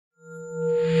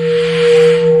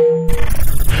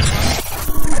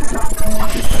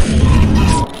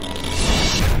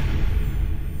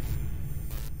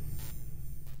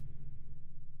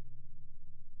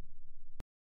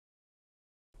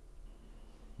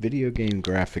Video game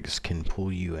graphics can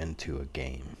pull you into a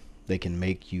game. They can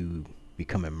make you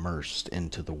become immersed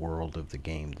into the world of the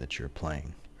game that you're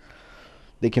playing.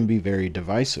 They can be very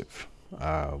divisive.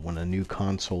 When a new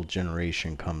console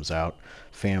generation comes out,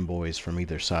 fanboys from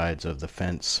either sides of the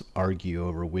fence argue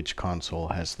over which console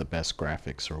has the best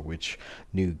graphics or which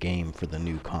new game for the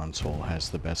new console has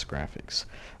the best graphics.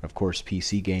 Of course,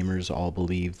 PC gamers all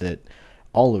believe that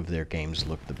all of their games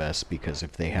look the best because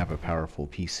if they have a powerful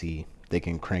PC, they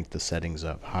can crank the settings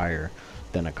up higher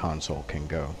than a console can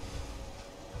go.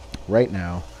 Right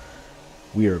now,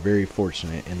 we are very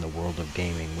fortunate in the world of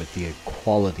gaming with the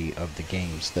quality of the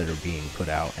games that are being put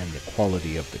out and the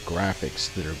quality of the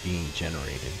graphics that are being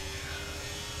generated.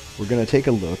 We're going to take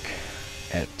a look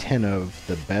at 10 of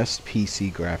the best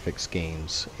PC graphics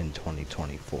games in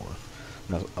 2024.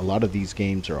 Now, a lot of these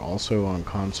games are also on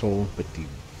console, but the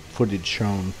footage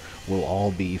shown will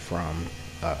all be from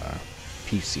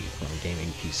PC, from gaming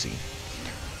PC.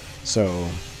 So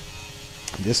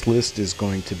this list is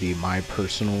going to be my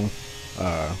personal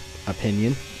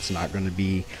opinion. It's not going to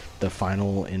be the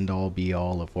final end-all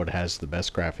be-all of what has the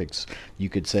best graphics. You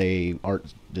could say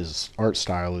art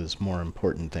style is more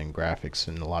important than graphics,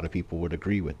 and a lot of people would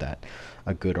agree with that.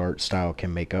 A good art style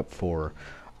can make up for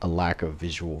a lack of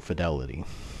visual fidelity.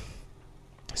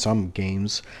 Some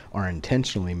games are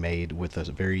intentionally made with a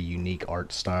very unique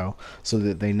art style so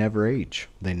that they never age.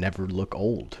 They never look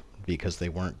old because they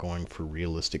weren't going for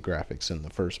realistic graphics in the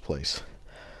first place.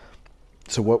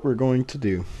 So what we're going to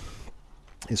do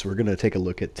is we're going to take a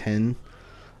look at 10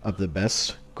 of the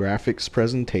best graphics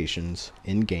presentations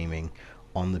in gaming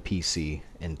on the PC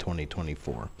in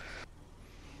 2024.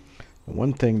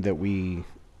 One thing that we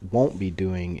won't be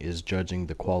doing is judging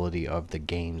the quality of the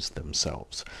games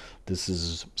themselves. This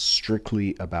is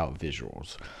strictly about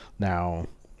visuals. Now,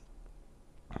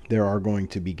 there are going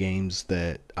to be games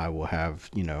that I will have,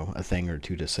 a thing or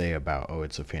two to say about, oh,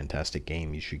 it's a fantastic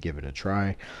game, you should give it a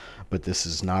try. But this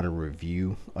is not a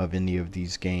review of any of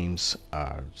these games.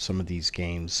 Some of these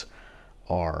games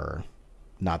are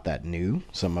not that new.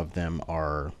 Some of them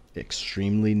are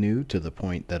extremely new to the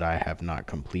point that I have not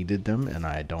completed them and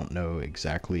I don't know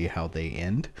exactly how they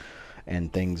end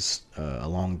and things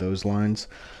along those lines.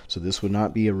 So this would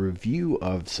not be a review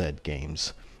of said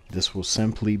games. This will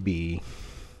simply be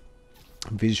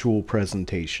visual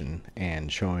presentation and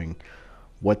showing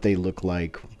what they look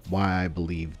like, why I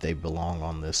believe they belong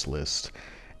on this list,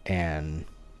 and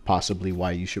possibly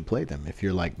why you should play them. If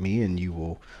you're like me and you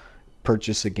will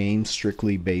purchase a game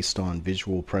strictly based on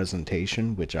visual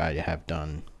presentation, which I have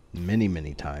done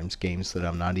many times, games that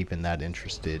I'm not even that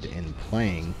interested in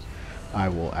playing, I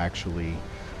will actually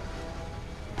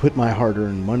put my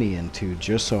hard-earned money into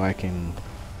just so I can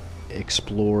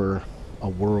explore a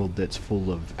world that's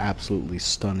full of absolutely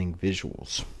stunning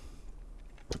visuals.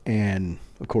 And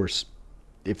of course,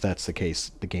 if that's the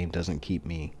case, the game doesn't keep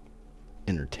me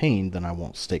entertained, then I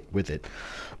won't stick with it.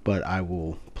 But I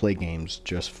will play games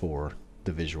just for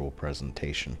the visual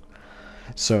presentation.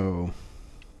 So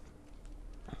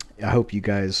I hope you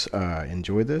guys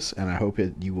enjoy this, and I hope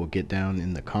you will get down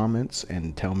in the comments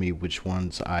and tell me which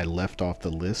ones I left off the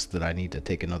list that I need to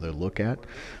take another look at,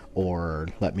 or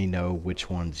let me know which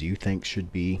ones you think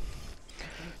should be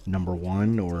number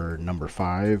 1 or number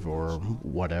 5 or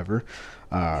whatever.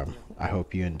 I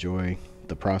hope you enjoy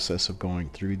the process of going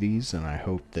through these, and I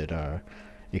hope that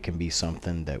it can be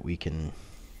something that we can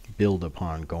build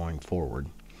upon going forward.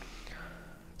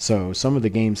 So some of the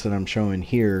games that I'm showing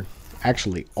here,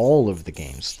 actually all of the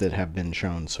games that have been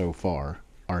shown so far,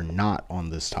 are not on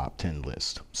this top 10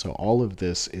 list. So all of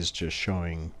this is just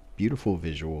showing beautiful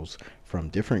visuals from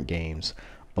different games,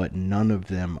 but none of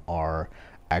them are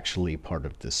actually part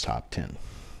of this top 10.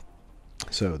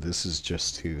 So this is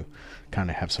just to kind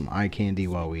of have some eye candy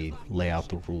while we lay out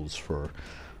the rules for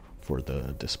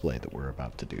the display that we're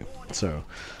about to do. So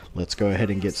let's go ahead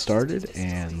and get started,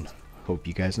 and hope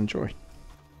you guys enjoy.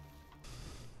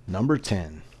 Number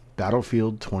 10,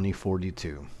 Battlefield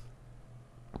 2042.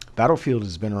 Battlefield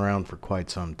has been around for quite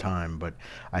some time, but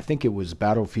I think it was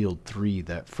Battlefield 3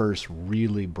 that first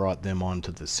really brought them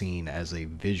onto the scene as a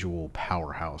visual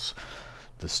powerhouse.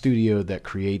 The studio that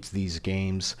creates these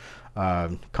games,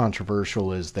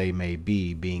 controversial as they may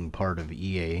be, being part of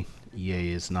EA.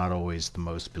 EA is not always the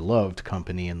most beloved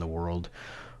company in the world,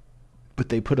 but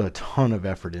they put a ton of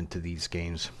effort into these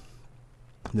games.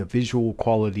 The visual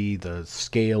quality, the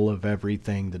scale of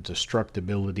everything, the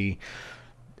destructibility,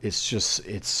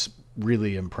 it's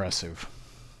really impressive.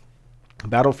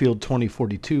 Battlefield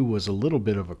 2042 was a little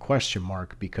bit of a question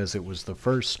mark because it was the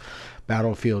first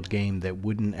Battlefield game that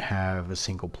wouldn't have a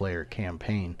single player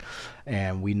campaign.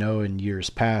 And we know in years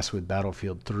past with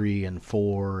Battlefield 3 and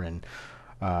 4 and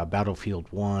Battlefield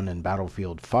 1 and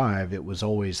Battlefield 5, it was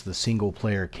always the single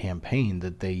player campaign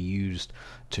that they used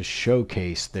to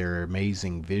showcase their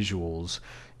amazing visuals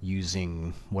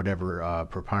using whatever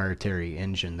proprietary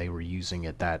engine they were using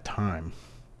at that time.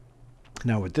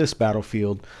 Now, with this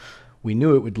Battlefield, we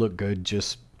knew it would look good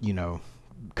just,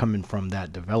 coming from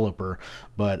that developer,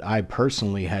 but I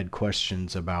personally had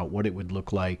questions about what it would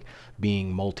look like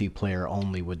being multiplayer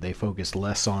only. Would they focus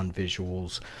less on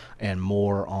visuals and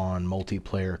more on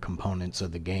multiplayer components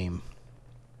of the game?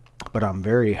 But I'm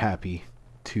very happy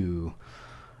to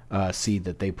see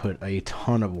that they put a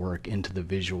ton of work into the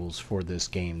visuals for this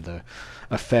game. The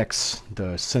effects,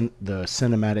 the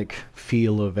cinematic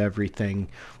feel of everything,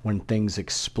 when things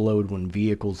explode, when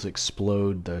vehicles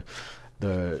explode,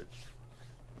 the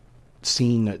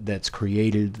scene that's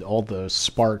created, all the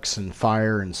sparks and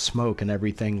fire and smoke and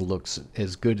everything looks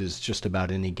as good as just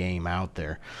about any game out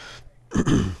there.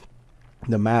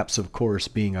 The maps, of course,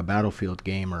 being a Battlefield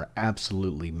game, are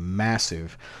absolutely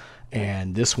massive,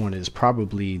 and this one is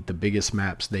probably the biggest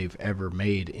maps they've ever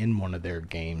made in one of their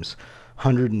games.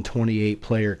 128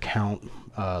 player count,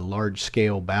 large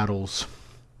scale battles,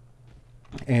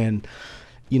 and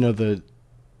the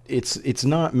it's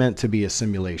not meant to be a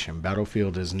simulation.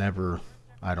 Battlefield has never,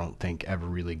 I don't think, ever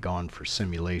really gone for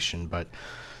simulation, but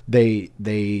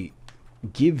they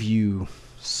give you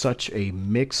such a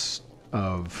mix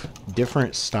of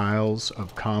different styles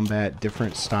of combat,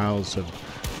 different styles of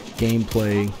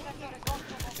gameplay,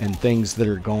 and things that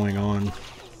are going on,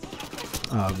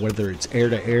 whether it's air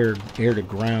to air, air to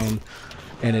ground,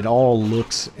 and it all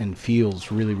looks and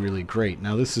feels really, really great.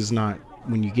 Now, this is not,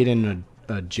 when you get in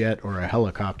a jet or a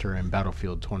helicopter in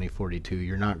Battlefield 2042,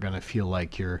 you're not going to feel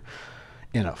like you're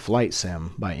in a flight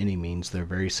sim by any means. They're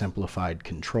very simplified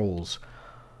controls,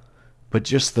 but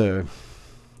just the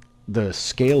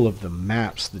scale of the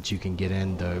maps that you can get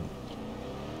in,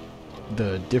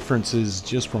 the differences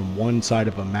just from one side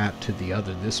of a map to the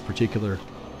other. This particular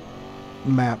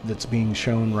map that's being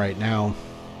shown right now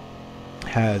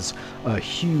has a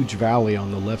huge valley on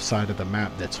the left side of the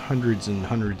map that's hundreds and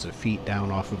hundreds of feet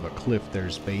down off of a cliff.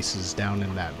 There's bases down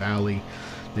in that valley.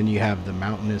 Then you have the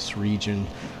mountainous region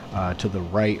to the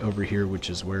right over here, which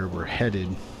is where we're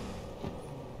headed.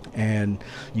 And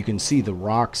you can see the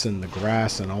rocks and the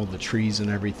grass and all the trees and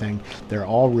everything. They're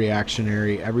all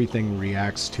reactionary. Everything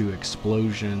reacts to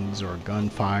explosions or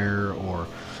gunfire or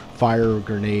fire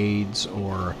grenades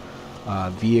or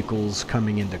vehicles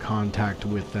coming into contact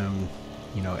with them.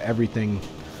 Everything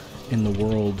in the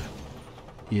world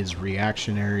is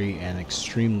reactionary and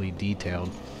extremely detailed.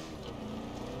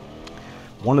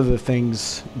 One of the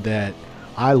things that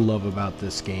I love about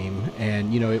this game,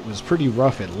 and it was pretty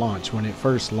rough at launch. When it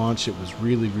first launched, it was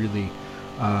really, really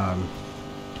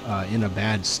in a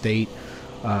bad state.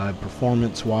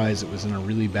 Performance-wise, it was in a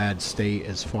really bad state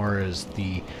as far as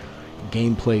the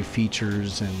gameplay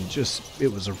features, and just,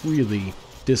 it was a really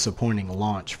disappointing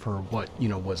launch for what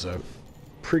was a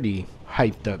pretty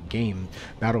hyped up game.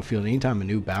 Battlefield, anytime a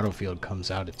new Battlefield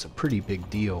comes out, it's a pretty big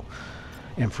deal,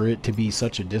 and for it to be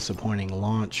such a disappointing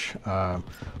launch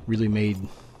really made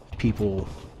people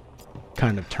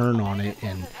kind of turn on it,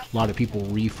 and a lot of people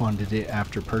refunded it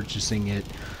after purchasing it,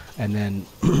 and then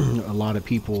a lot of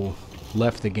people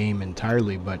left the game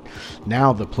entirely. But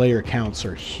now the player counts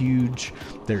are huge.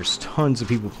 There's tons of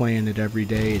people playing it every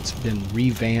day. It's been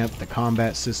revamped. The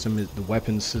combat system, the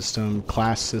weapons system,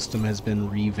 class system has been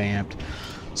revamped.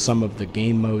 Some of the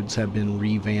game modes have been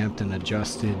revamped and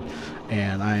adjusted,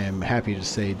 and I am happy to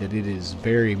say that it is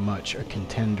very much a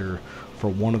contender for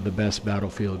one of the best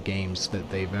Battlefield games that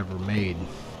they've ever made.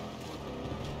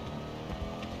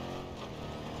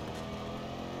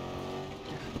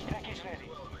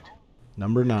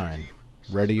 Number 9,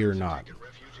 Ready or Not.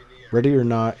 Ready or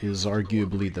Not is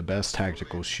arguably the best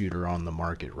tactical shooter on the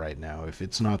market right now. If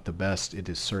it's not the best, it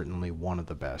is certainly one of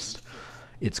the best.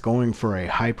 It's going for a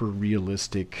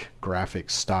hyper-realistic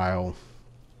graphic style.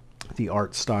 The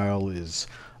art style is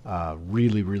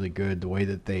really, really good. The way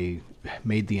that they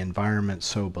made the environment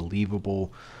so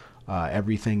believable.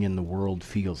 Everything in the world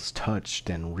feels touched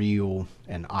and real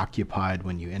and occupied.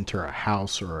 When you enter a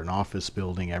house or an office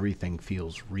building, everything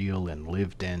feels real and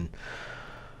lived in.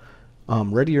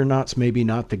 Ready or Not's maybe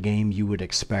not the game you would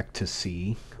expect to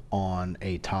see on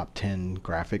a top 10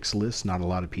 graphics list. Not a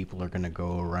lot of people are going to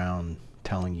go around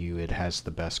telling you it has the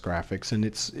best graphics, and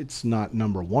it's not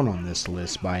number one on this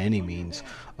list by any means,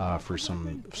 for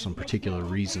some particular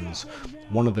reasons.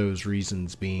 One of those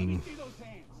reasons being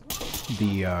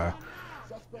the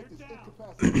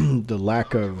the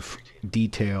lack of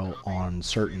detail on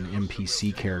certain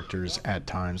NPC characters at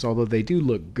times. Although they do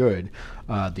look good,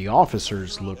 the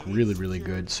officers look really, really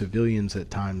good. Civilians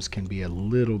at times can be a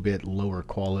little bit lower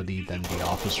quality than the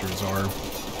officers are.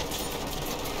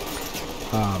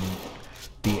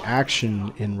 The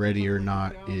action in Ready or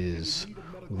Not is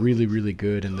really, really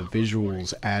good, and the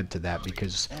visuals add to that,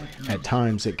 because at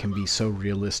times it can be so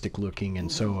realistic looking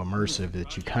and so immersive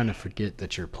that you kind of forget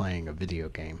that you're playing a video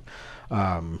game.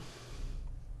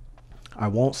 I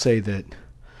won't say that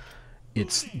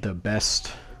it's the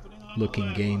best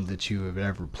looking game that you have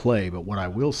ever played, but what I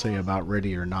will say about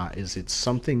Ready or Not is it's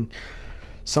something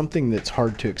that's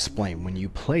hard to explain when you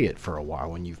play it for a while.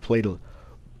 When you've played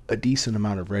a decent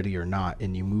amount of Ready or Not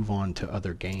and you move on to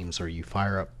other games, or you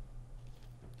fire up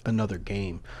another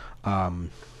game,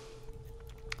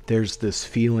 there's this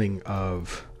feeling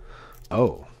of,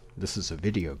 oh, this is a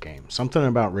video game. Something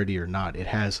about Ready or Not, it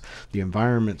has, the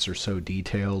environments are so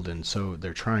detailed, and so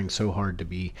they're trying so hard to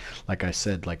be, like I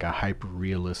said, like a hyper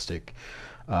realistic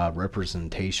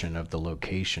representation of the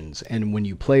locations. And when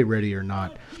you play Ready or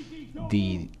Not,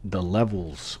 the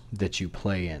levels that you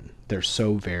play in, they're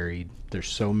so varied. There's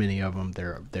so many of them.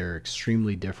 They're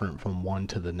extremely different from one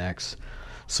to the next.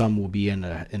 Some will be in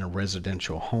a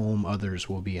residential home, others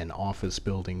will be in office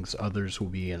buildings, others will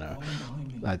be in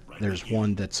there's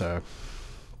one that's a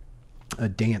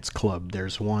dance club,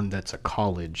 there's one that's a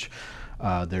college,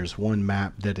 there's one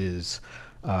map that is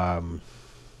a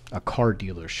car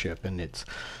dealership, and it's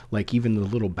like even the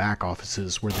little back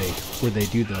offices where they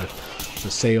do the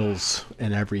sales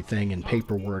and everything and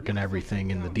paperwork and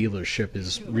everything, and the dealership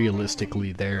is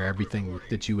realistically there. Everything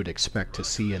that you would expect to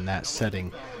see in that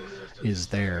setting is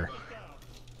there.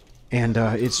 And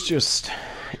it's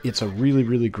a really,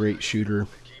 really great shooter.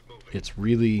 It's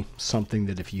really something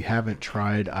that if you haven't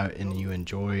tried and you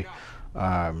enjoy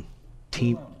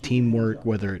teamwork,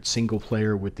 whether it's single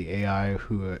player with the AI,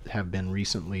 who have been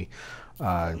recently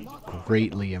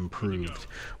greatly improved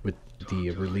with the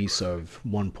release of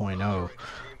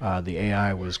 1.0. The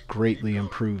AI was greatly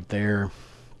improved there.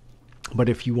 But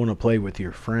if you want to play with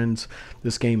your friends,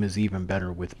 this game is even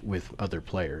better with other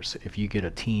players. If you get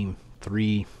a team,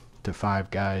 3 to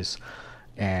 5 guys,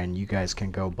 and you guys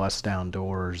can go bust down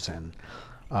doors and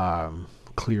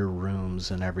clear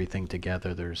rooms and everything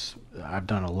together. I've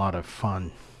done a lot of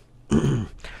fun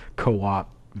co-op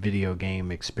video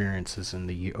game experiences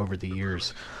over the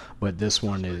years, but this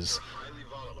one is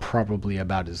probably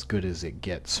about as good as it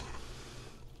gets.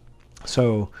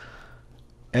 So,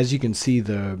 as you can see,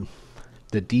 the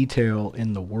detail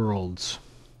in the worlds,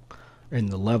 in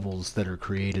the levels that are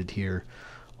created here,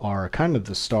 are kind of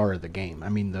the star of the game. I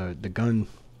mean, the gun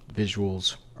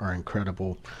visuals are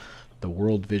incredible. The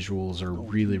world visuals are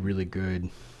really, really good.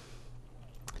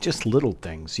 Just little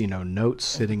things, you know, notes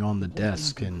sitting on the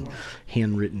desk and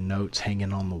handwritten notes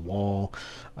hanging on the wall,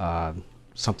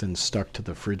 something stuck to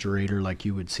the refrigerator like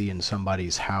you would see in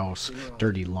somebody's house,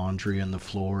 dirty laundry on the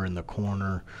floor in the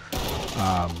corner.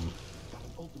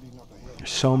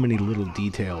 So many little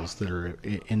details that are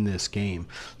in this game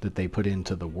that they put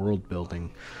into the world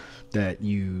building that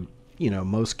you know,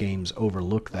 most games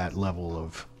overlook that level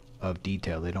of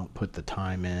detail. They don't put the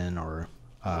time in, or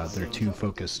they're too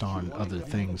focused on other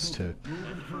things to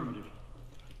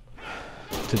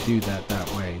do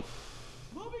that way.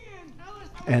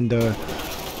 And the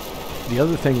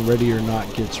other thing Ready or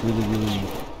Not gets really, really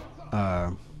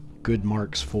good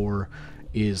marks for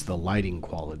is the lighting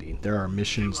quality. There are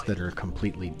missions that are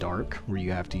completely dark where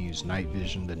you have to use night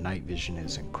vision. The night vision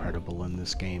is incredible in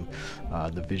this game.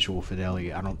 The visual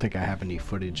fidelity, I don't think I have any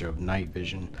footage of night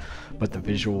vision, but the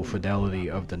visual fidelity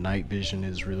of the night vision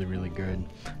is really, really good.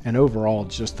 And overall,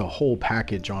 just the whole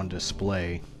package on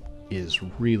display is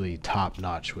really top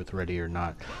notch with Ready or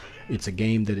Not. It's a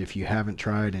game that if you haven't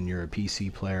tried and you're a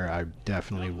PC player, I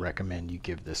definitely recommend you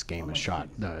give this game a shot.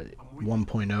 The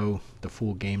 1.0, the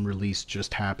full game release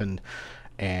just happened,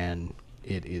 and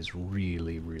it is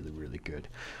really, really, really good.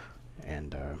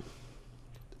 And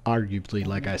arguably,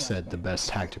 like I said, the best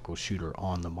tactical shooter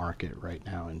on the market right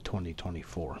now in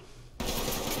 2024.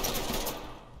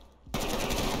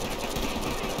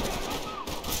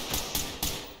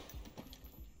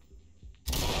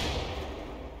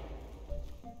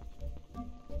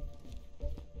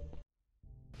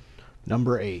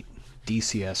 Number 8,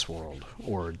 DCS World,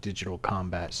 or Digital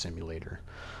Combat Simulator.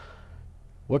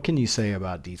 What can you say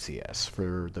about DCS?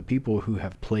 For the people who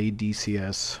have played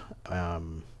DCS,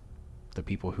 the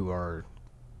people who are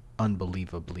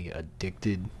unbelievably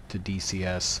addicted to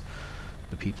DCS,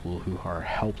 the people who are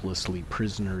helplessly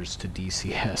prisoners to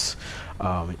DCS.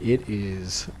 It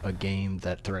is a game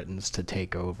that threatens to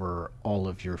take over all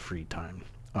of your free time.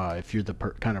 If you're the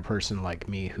kind of person like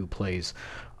me who plays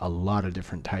a lot of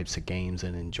different types of games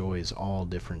and enjoys all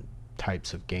different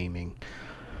types of gaming,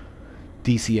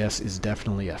 DCS is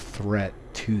definitely a threat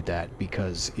to that,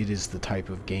 because it is the type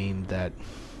of game that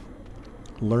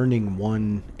learning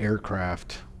one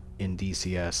aircraft in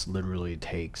DCS literally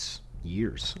takes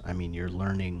years. I mean, you're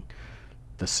learning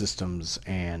the systems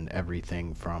and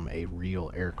everything from a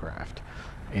real aircraft,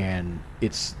 and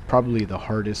it's probably the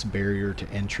hardest barrier to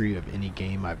entry of any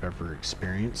game I've ever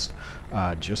experienced,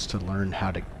 just to learn how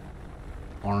to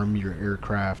arm your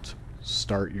aircraft,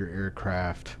 start your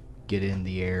aircraft, get in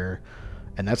the air.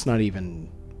 And that's not even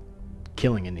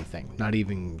killing anything, not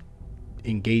even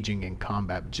engaging in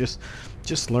combat. Just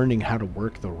learning how to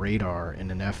work the radar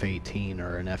in an F-18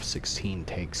 or an F-16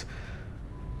 takes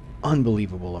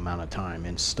unbelievable amount of time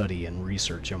and study and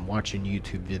research and watching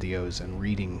YouTube videos and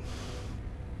reading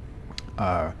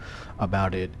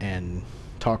about it and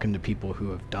talking to people who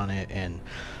have done it. And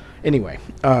anyway,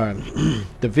 the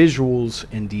visuals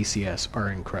in DCS are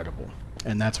incredible,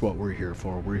 and that's what we're here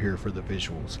for. We're here for the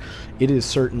visuals. It is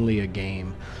certainly a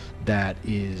game that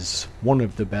is one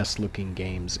of the best looking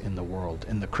games in the world,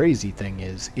 and the crazy thing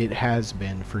is it has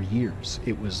been for years.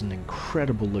 It was an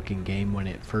incredible looking game when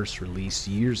it first released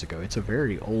years ago. It's a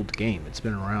very old game. It's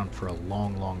been around for a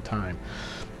long time,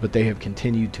 but they have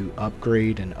continued to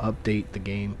upgrade and update the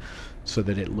game so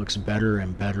that it looks better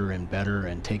and better and better,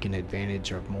 and taking advantage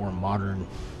of more modern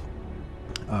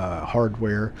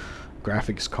hardware,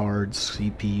 graphics cards,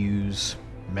 CPUs,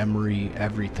 memory,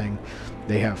 everything.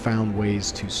 They have found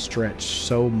ways to stretch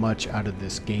so much out of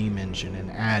this game engine and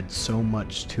add so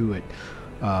much to it.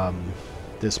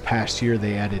 This past year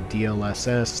they added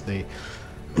DLSS. They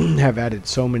have added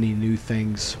so many new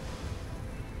things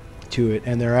to it,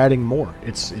 and they're adding more.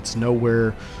 It's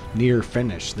nowhere near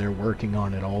finished. They're working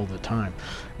on it all the time.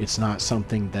 It's not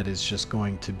something that is just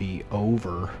going to be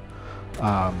over.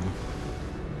 I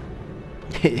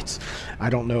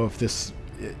don't know if this,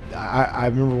 I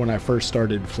remember when I first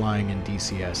started flying in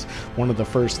DCS, one of the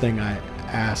first thing I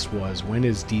asked was, when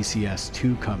is DCS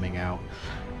 2 coming out?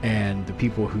 And the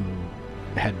people who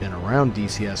had been around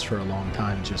DCS for a long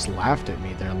time just laughed at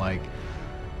me. They're like,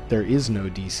 there is no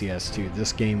DCS 2.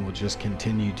 This game will just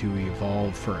continue to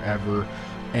evolve forever.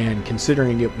 And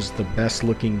considering it was the best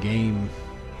looking game,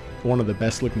 one of the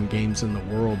best looking games in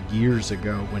the world years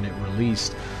ago when it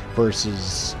released,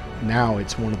 versus now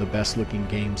it's one of the best looking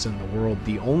games in the world,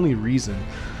 the only reason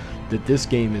that this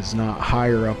game is not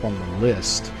higher up on the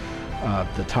list of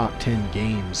the top 10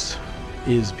 games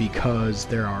is because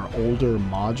there are older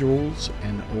modules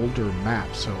and older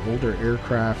maps, so older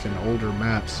aircraft and older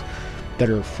maps that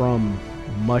are from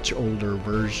much older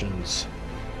versions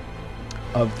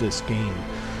of this game.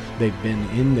 They've been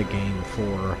in the game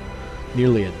for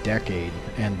nearly a decade,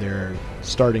 and they're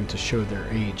starting to show their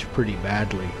age pretty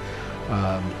badly.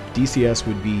 DCS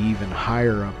would be even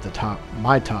higher up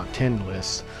my top 10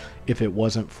 lists if it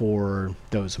wasn't for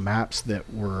those maps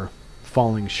that were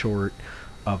falling short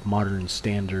of modern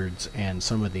standards and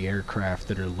some of the aircraft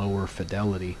that are lower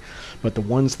fidelity. But the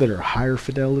ones that are higher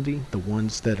fidelity, the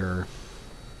ones that are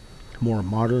more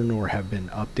modern or have been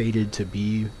updated to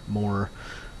be more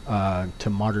to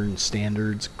modern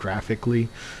standards graphically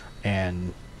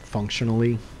and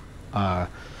functionally,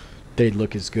 they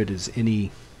look as good as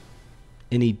any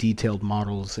detailed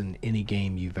models in any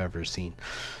game you've ever seen.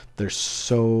 There's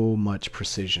so much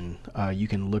precision. You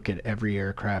can look at every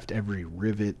aircraft, every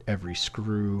rivet, every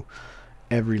screw,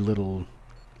 every little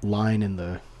line in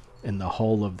the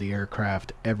hull of the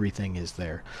aircraft. Everything is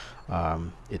there.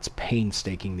 It's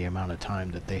painstaking the amount of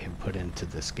time that they have put into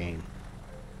this game,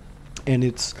 and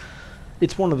it's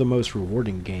one of the most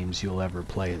rewarding games you'll ever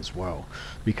play as well,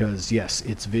 because yes,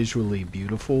 it's visually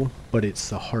beautiful, but it's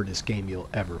the hardest game you'll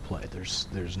ever play.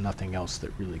 There's nothing else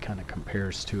that really kind of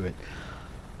compares to it.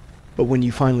 But when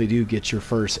you finally do get your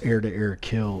first air-to-air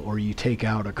kill, or you take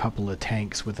out a couple of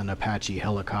tanks with an Apache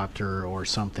helicopter or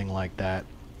something like that,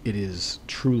 it is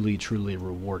truly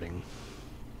rewarding.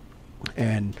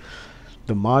 And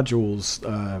the modules,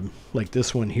 like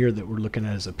this one here that we're looking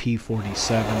at, is a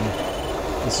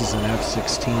P-47. This is an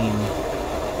F-16.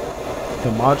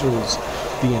 The modules,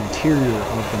 the interior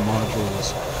of the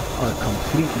modules are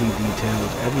completely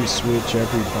detailed. Every switch,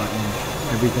 every button,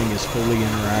 everything is fully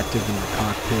interactive in the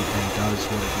cockpit and does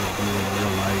what it would do in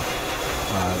real life.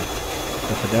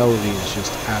 The fidelity is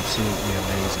just absolutely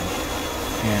amazing.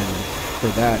 And for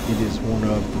that, it is one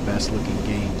of the best looking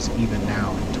games even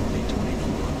now in 2024.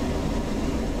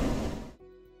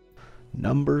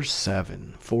 Number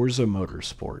 7, Forza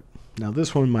Motorsport. Now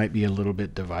this one might be a little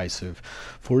bit divisive.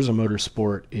 Forza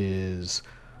Motorsport is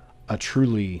a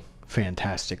truly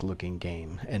fantastic looking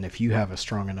game, and if you have a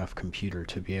strong enough computer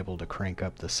to be able to crank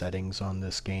up the settings on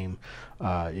this game,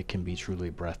 it can be truly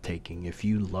breathtaking. If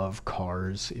you love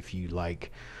cars, if you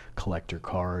like collector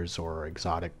cars or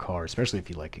exotic cars, especially if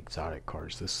you like exotic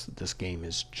cars, this game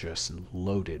is just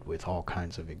loaded with all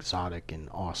kinds of exotic and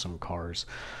awesome cars.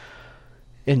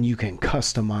 And you can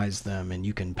customize them, and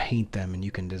you can paint them, and you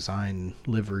can design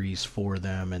liveries for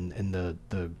them, and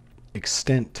the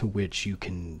extent to which you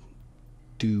can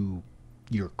do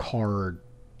your car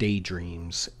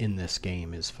daydreams in this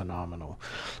game is phenomenal.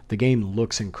 The game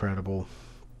looks incredible.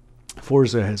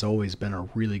 Forza has always been a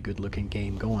really good looking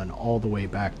game, going all the way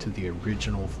back to the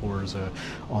original Forza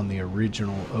on the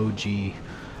original OG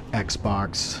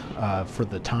Xbox. For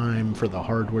the time, for the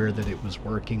hardware that it was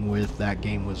working with, that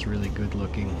game was really good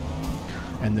looking.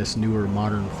 And this newer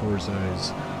modern Forza is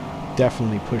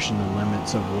definitely pushing the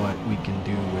limits of what we can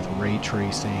do with ray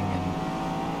tracing and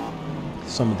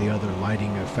some of the other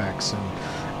lighting effects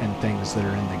and things that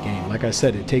are in the game. Like I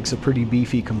said, it takes a pretty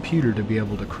beefy computer to be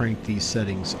able to crank these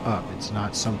settings up. It's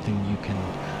not something you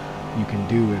can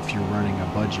do if you're running a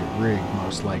budget rig,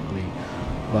 most likely.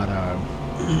 But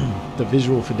the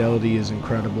visual fidelity is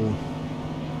incredible.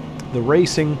 The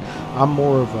racing, I'm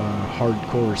more of a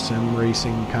hardcore sim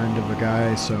racing kind of a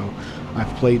guy, so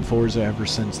I've played Forza ever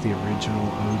since the original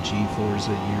OG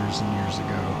Forza years and years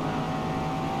ago.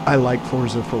 I like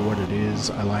Forza for what it is.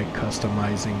 I like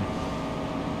customizing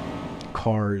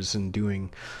cars and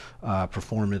doing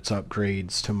performance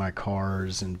upgrades to my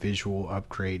cars and visual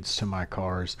upgrades to my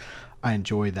cars. I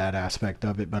enjoy that aspect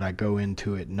of it, but I go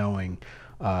into it knowing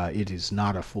it is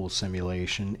not a full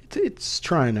simulation. It's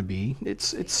trying to be.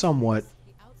 It's somewhat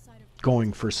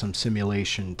going for some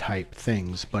simulation type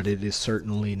things, but it is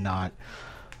certainly not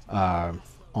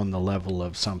on the level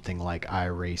of something like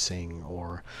iRacing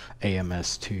or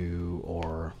AMS2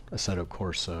 or Assetto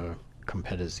Corsa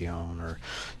Competizione,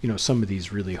 or some of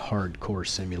these really hardcore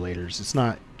simulators. It's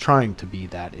not trying to be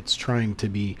that. It's trying to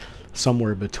be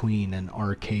somewhere between an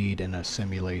arcade and a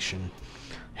simulation.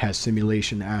 Has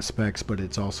simulation aspects, but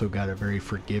it's also got a very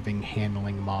forgiving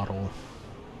handling model.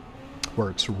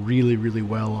 Works really, really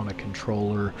well on a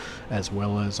controller as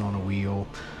well as on a wheel.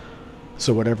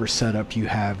 So whatever setup you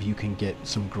have, you can get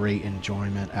some great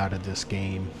enjoyment out of this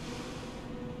game.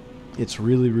 It's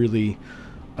really, really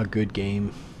a good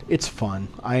game. It's fun.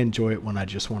 I enjoy it when I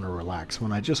just want to relax.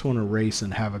 When I just want to race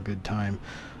and have a good time,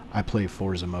 I play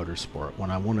Forza Motorsport.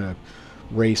 When I want to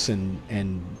race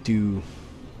and do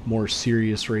more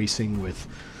serious racing with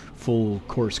full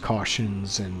course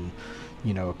cautions and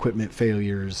equipment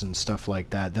failures and stuff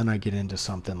like that, then I get into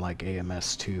something like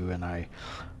AMS2 and I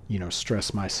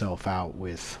stress myself out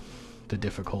with the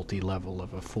difficulty level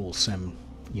of a full sim,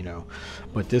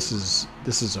 but this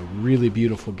is a really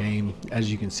beautiful game. As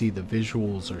you can see, the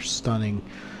visuals are stunning.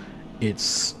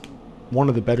 It's one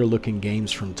of the better looking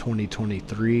games from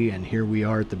 2023, and here we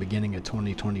are at the beginning of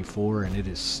 2024, and it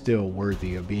is still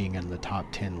worthy of being in the top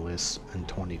 10 lists in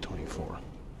 2024.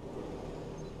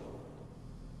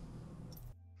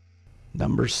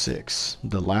 Number 6,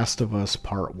 The Last of Us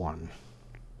Part 1.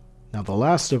 Now, The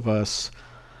Last of Us,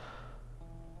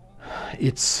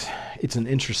 it's an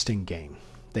interesting game.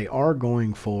 They are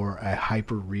going for a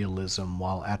hyper-realism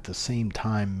while at the same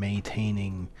time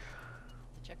maintaining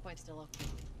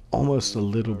almost a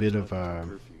little bit of a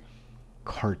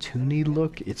cartoony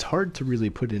look. It's hard to really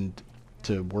put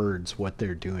into words what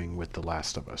they're doing with The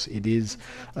Last of Us. It is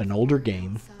an older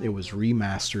game. It was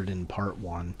remastered in Part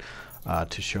 1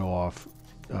 to show off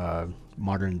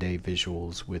modern day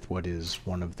visuals with what is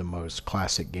one of the most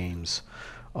classic games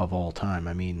of all time.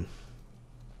 I mean,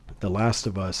 The Last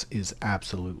of Us is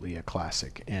absolutely a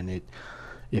classic, and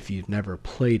if you've never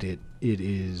played it, it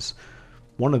is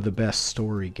one of the best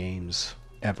story games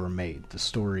ever made. The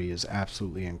story is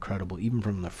absolutely incredible. Even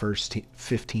from the first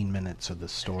 15 minutes of the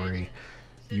story,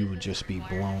 you would just be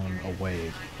blown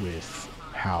away with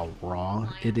how raw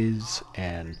it is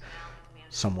and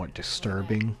somewhat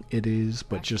disturbing it is,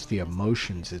 but just the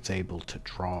emotions it's able to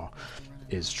draw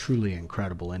is truly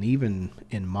incredible. And even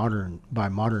in by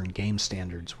modern game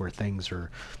standards, where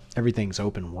everything's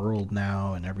open world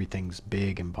now and everything's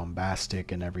big and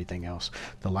bombastic and everything else,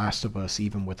 The Last of Us,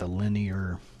 even with a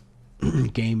linear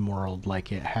game world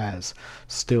like it has,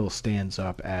 still stands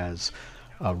up as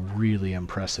a really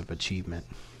impressive achievement.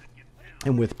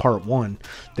 And with part one,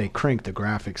 they cranked the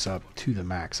graphics up to the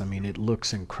max. I mean, it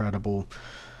looks incredible.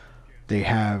 They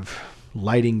have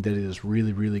lighting that is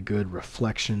really, really good.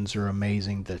 Reflections are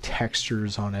amazing. The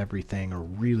textures on everything are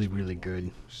really, really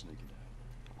good.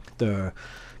 The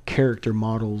character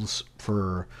models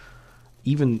for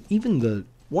even the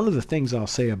one of the things I'll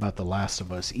say about The Last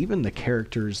of Us, even the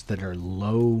characters that are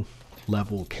low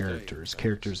level characters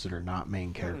that are not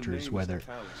main characters, whether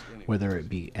it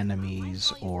be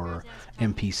enemies or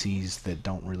NPCs that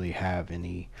don't really have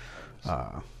any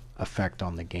effect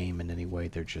on the game in any way,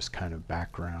 they're just kind of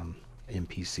background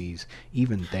NPCs,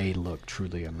 even they look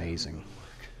truly amazing.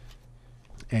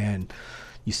 And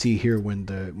you see here when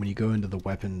you go into the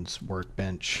weapons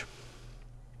workbench,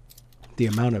 the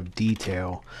amount of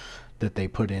detail that they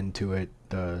put into it,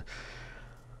 the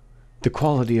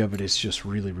quality of it is just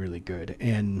really, really good.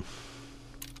 And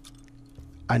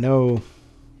I know,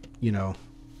 you know,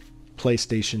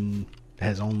 PlayStation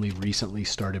has only recently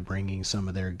started bringing some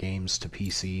of their games to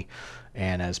PC,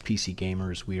 and as PC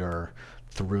gamers, we are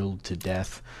thrilled to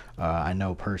death. I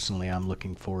know personally I'm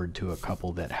looking forward to a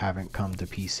couple that haven't come to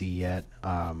PC yet.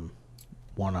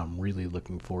 One I'm really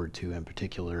looking forward to in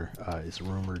particular is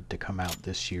rumored to come out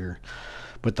this year.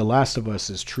 But The Last of Us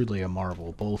is truly a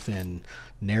marvel, both in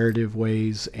narrative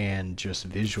ways and just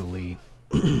visually.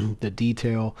 The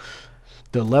detail,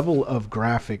 the level of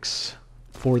graphics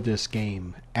for this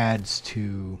game adds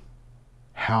to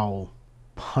how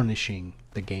punishing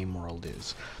the game world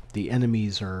is. The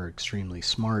enemies are extremely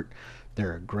smart,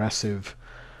 they're aggressive.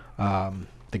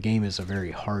 The game is a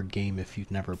very hard game. If you've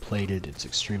never played it, it's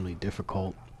extremely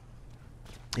difficult.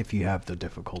 If you have the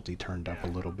difficulty turned up a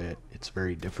little bit, it's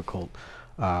very difficult,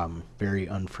 very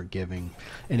unforgiving.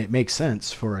 And it makes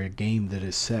sense for a game that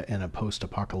is set in a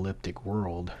post-apocalyptic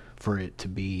world for it to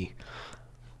be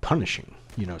punishing.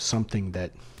 You know, something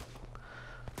that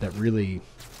really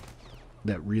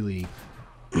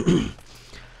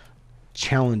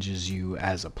challenges you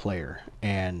as a player.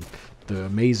 And the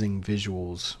amazing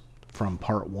visuals from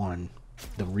part one,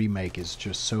 the remake, is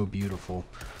just so beautiful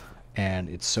and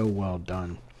it's so well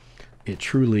done. It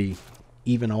truly,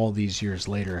 even all these years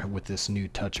later with this new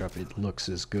touch up, it looks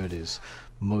as good as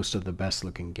most of the best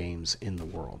looking games in the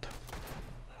world.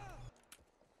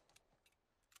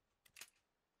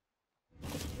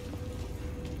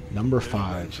 Number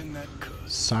 5,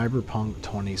 Cyberpunk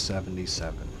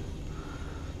 2077.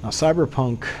 Now,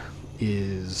 Cyberpunk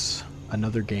is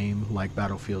another game like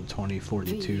Battlefield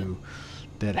 2042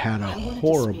 that had a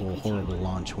horrible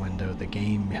launch window. The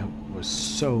game was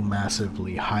so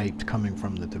massively hyped coming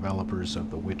from the developers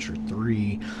of The Witcher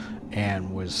 3, and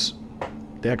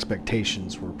the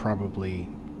expectations were probably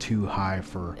too high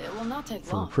for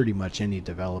pretty much any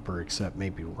developer except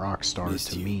maybe Rockstar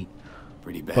to meet.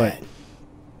 But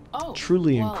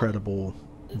truly incredible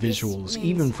visuals,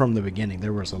 even from the beginning.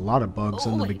 There was a lot of bugs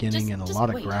in the beginning and a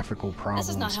lot of graphical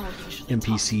problems,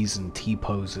 NPCs and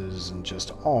T-poses and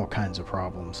just all kinds of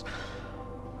problems.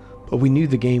 But we knew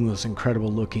the game was incredible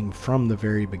looking from the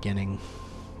very beginning,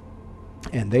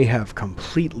 and they have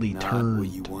completely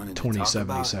turned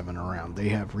 2077 around. They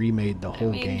have remade the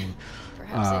whole game.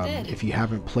 If you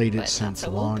haven't played it since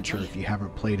launch, or if you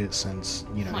haven't played it since,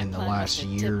 you know, in the last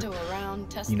year,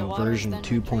 you know, version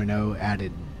 2.0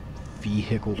 added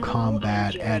vehicle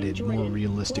combat, added more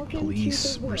realistic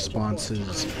police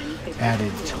responses,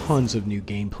 added tons of new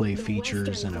gameplay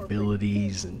features and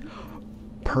abilities and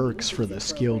perks for the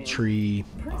skill tree,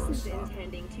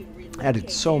 added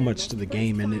so much to the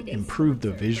game, and it improved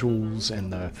the visuals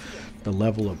and the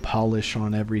level of polish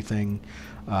on everything.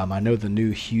 I know the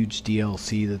new huge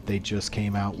DLC that they just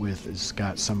came out with has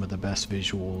got some of the best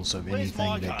visuals of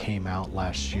anything that came out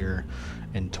last year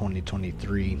in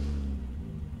 2023.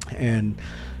 And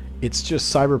it's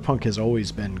just, Cyberpunk has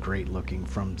always been great looking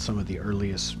from some of the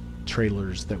earliest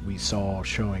trailers that we saw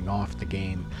showing off the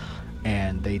game,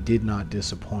 and they did not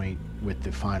disappoint with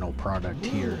the final product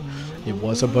here. It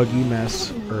was a buggy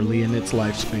mess early in its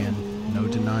lifespan, no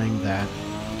denying that,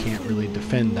 can't really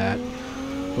defend that,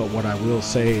 but what I will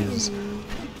say is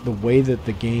the way that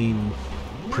the game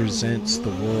presents the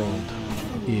world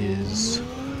is,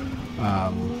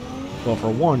 well,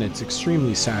 for one, it's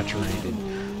extremely saturated.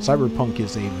 Cyberpunk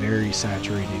is a very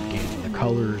saturated game. The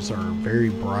colors are very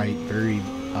bright, very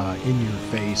in your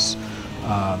face.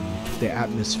 The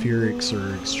atmospherics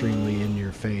are extremely in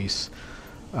your face.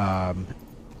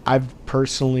 I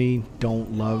personally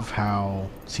don't love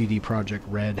how CD Projekt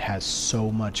Red has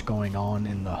so much going on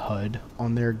in the HUD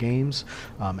on their games.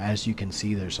 As you can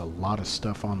see, there's a lot of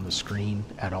stuff on the screen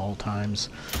at all times,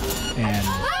 and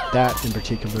that in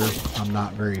particular I'm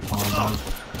not very fond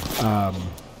of.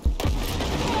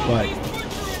 But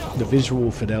The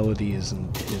visual fidelity is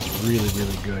really,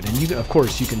 really good. And you, of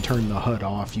course, you can turn the HUD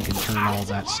off. You can turn all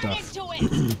that stuff,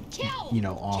 you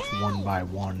know, off one by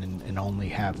one, and only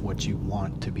have what you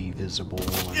want to be visible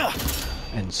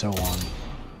and so on.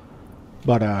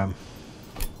 But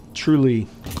truly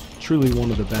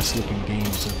one of the best looking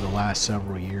games of the last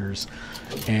several years,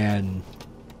 and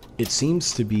it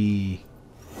seems to be,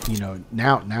 you know,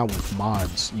 now with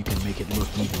mods you can make it look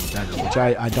even better, which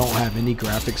I don't have any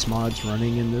graphics mods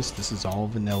running in this. This is all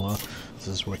vanilla. This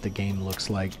is what the game looks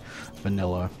like,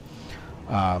 vanilla.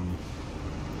 Another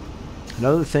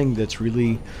thing that's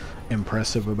really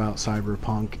impressive about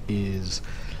Cyberpunk is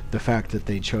the fact that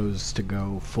they chose to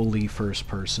go fully first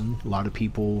person. A lot of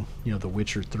people, you know, The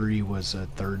Witcher 3 was a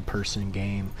third person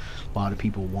game. A lot of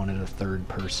people wanted a third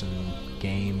person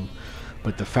game.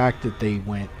 But the fact that they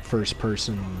went first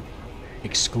person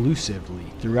exclusively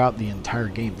throughout the entire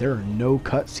game, there are no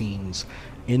cutscenes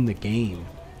in the game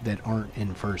that aren't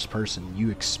in first person.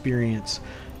 You experience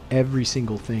every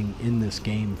single thing in this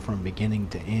game from beginning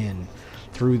to end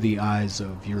through the eyes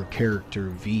of your character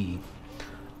V.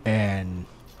 And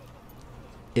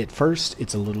at first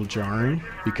it's a little jarring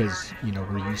because, you know,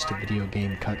 we're used to video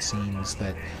game cutscenes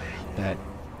that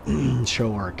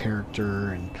show our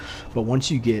character, but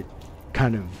once you get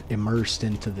kind of immersed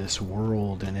into this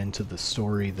world and into the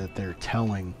story that they're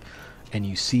telling, and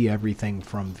you see everything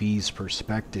from V's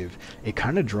perspective, it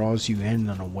kind of draws you in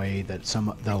a way that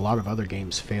a lot of other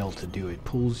games fail to do. It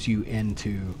pulls you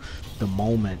into the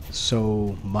moment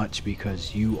so much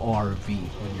because you are V.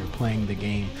 When you're playing the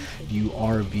game, you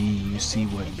are V. You see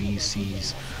what V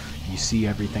sees. You see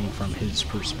everything from his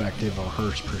perspective or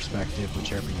her perspective,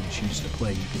 whichever you choose to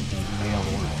play. You can be male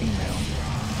or female.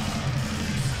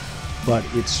 But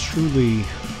it's truly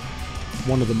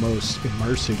one of the most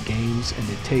immersive games, and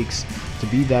it takes, to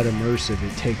be that immersive,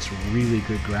 it takes really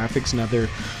good graphics. Now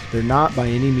they're not by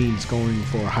any means going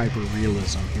for hyper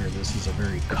realism here. This is a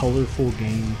very colorful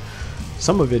game.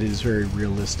 Some of it is very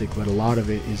realistic, but a lot of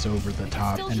it is over the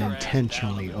top and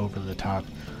intentionally over the top.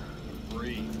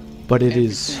 But it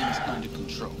is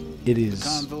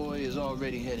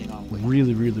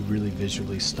really, really, really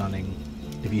visually stunning.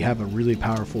 If you have a really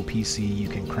powerful PC, you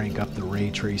can crank up the ray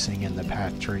tracing and the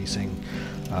path tracing.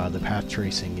 The path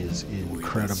tracing is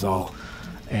incredible,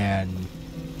 and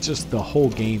just the whole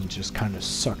game just kind of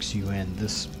sucks you in.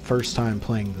 This first time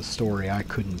playing the story, I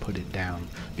couldn't put it down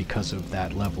because of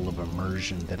that level of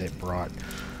immersion that it brought.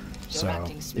 So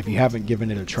if you haven't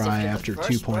given it a try after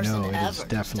 2.0, it is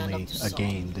definitely a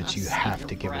game that you have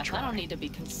to give a try. I don't need to be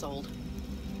consoled.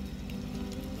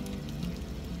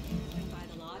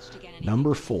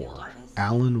 Number 4,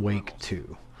 Alan Wake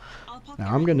 2.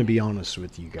 Now I'm going to be honest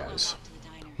with you guys.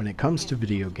 When it comes to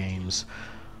video games,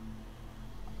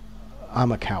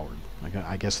 I'm a coward.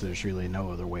 I guess there's really no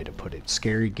other way to put it.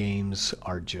 Scary games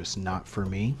are just not for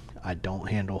me. I don't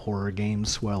handle horror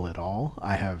games well at all.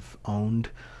 I have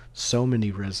owned so many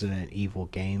Resident Evil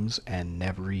games and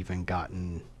never even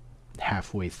gotten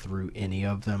halfway through any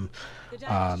of them.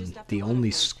 The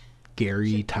only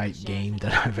scary type game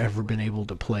that I've ever been able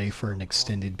to play for an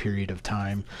extended period of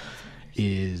time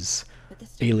is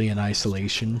Alien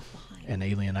Isolation, and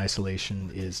Alien Isolation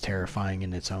is terrifying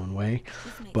in its own way,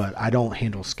 but I don't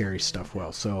handle scary stuff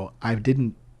well, so I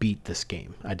didn't beat this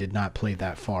game. I did not play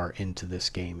that far into this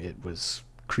game. It was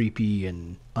creepy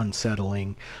and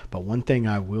unsettling, but one thing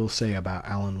I will say about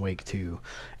Alan Wake 2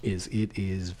 is it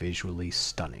is visually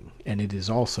stunning, and it is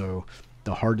also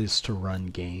the hardest to run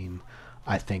game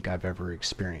I think I've ever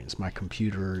experienced. My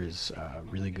computer is a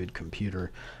really good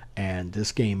computer, and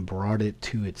this game brought it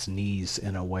to its knees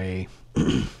in a way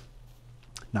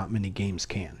not many games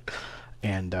can.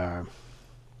 And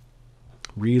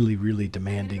really, really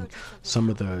demanding. Some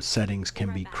of the settings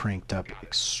can be cranked up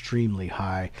extremely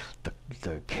high.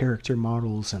 The character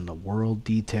models and the world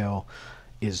detail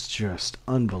is just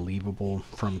unbelievable.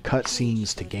 From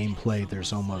cutscenes to gameplay,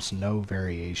 there's almost no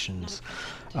variations.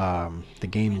 The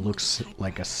game looks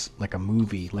like a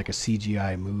movie, like a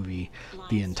CGI movie,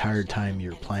 the entire time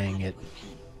you're playing it.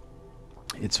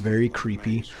 It's very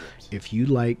creepy. If you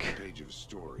like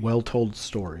well-told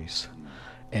stories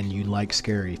and you like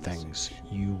scary things,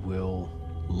 you will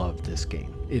love this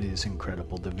game. It is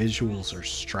incredible. The visuals are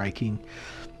striking.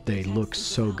 They look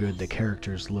so good. The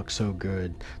characters look so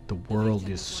good. The world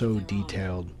is so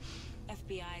detailed.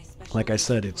 Like I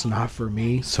said, it's not for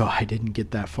me, so I didn't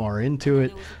get that far into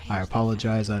it. I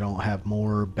apologize. I don't have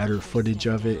better footage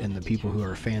of it, and the people who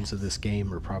are fans of this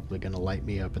game are probably going to light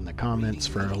me up in the comments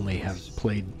for only have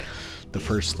played the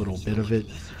first little bit of it.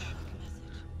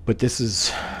 But this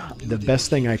is the best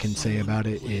thing I can say about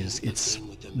it is it's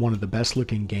one of the best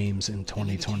looking games in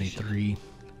 2023,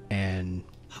 and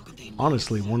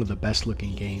honestly one of the best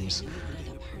looking games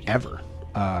ever.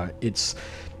 It's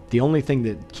the only thing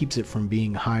that keeps it from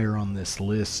being higher on this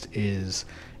list is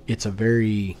it's a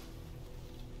very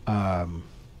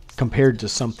compared to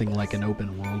something like an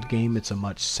open world game, it's a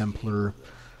much simpler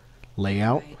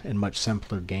layout and much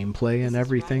simpler gameplay and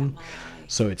everything.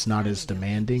 So it's not as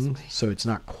demanding, so it's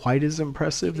not quite as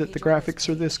impressive that the graphics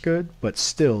are this good, but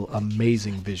still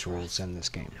amazing visuals in this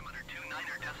game.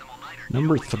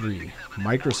 Number 3,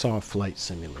 Microsoft Flight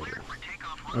Simulator.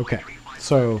 Okay,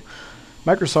 so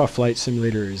Microsoft Flight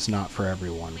Simulator is not for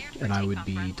everyone, and I would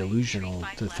be delusional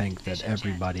to think that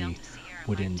everybody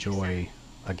would enjoy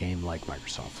a game like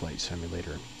Microsoft Flight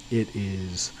Simulator. It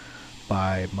is,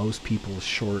 by most people's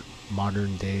short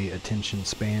modern day attention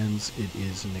spans, it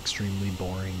is an extremely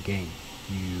boring game.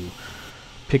 You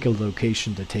pick a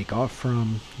location to take off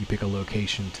from, you pick a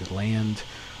location to land,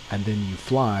 and then you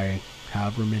fly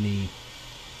however many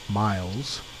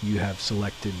miles you have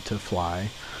selected to fly.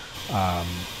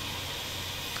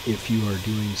 If you are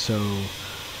doing so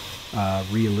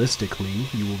realistically,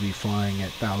 you will be flying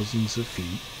at thousands of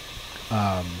feet.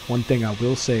 One thing I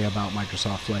will say about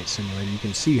Microsoft Flight Simulator, you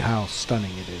can see how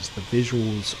stunning it is. The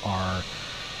visuals are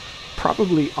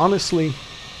probably, honestly,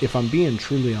 if I'm being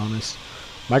truly honest,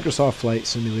 Microsoft Flight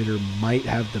Simulator might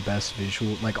have the best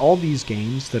visual. Like all these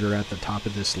games that are at the top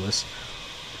of this list,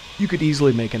 you could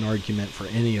easily make an argument for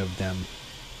any of them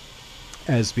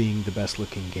as being the best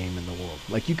looking game in the world.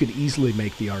 Like you could easily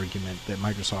make the argument that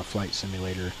Microsoft Flight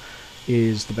Simulator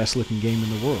is the best looking game in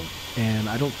the world, and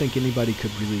I don't think anybody could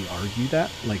really argue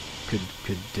that, like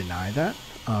could deny that.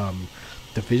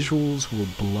 The visuals will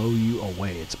blow you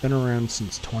away. It's been around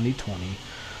since 2020.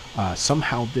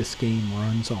 Somehow this game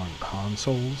runs on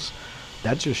consoles.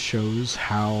 That just shows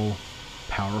how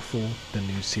powerful the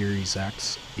new Series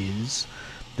X is,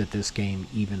 that this game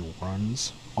even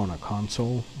runs on a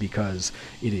console, because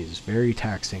it is very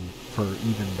taxing for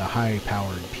even the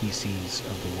high-powered PCs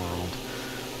of the world.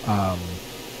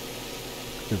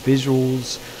 The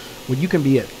visuals, when you can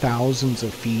be at thousands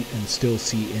of feet and still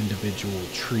see individual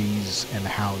trees and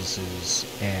houses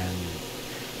and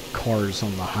cars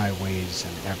on the highways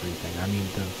and everything. I mean,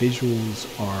 the visuals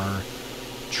are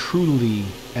truly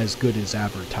as good as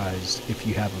advertised if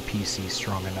you have a PC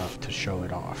strong enough to show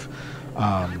it off.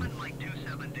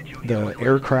 The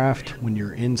aircraft, when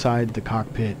you're inside the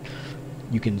cockpit,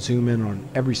 you can zoom in on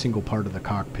every single part of the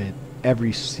cockpit.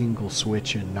 Every single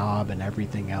switch and knob and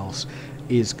everything else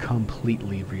is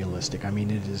completely realistic. I mean,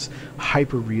 it is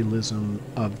hyper-realism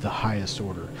of the highest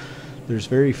order. There's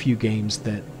very few games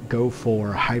that go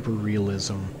for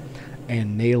hyper-realism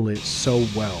and nail it so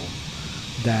well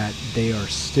that they are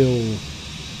still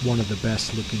one of the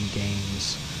best looking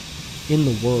games in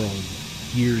the world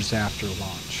years after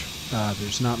launch.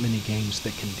 There's not many games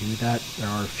that can do that. There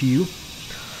are a few,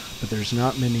 but there's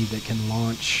not many that can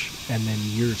launch and then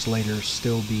years later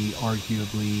still be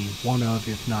arguably one of,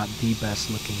 if not the best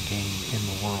looking game in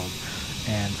the world.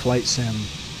 And Flight Sim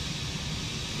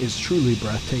is truly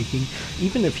breathtaking,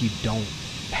 even if you don't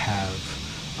have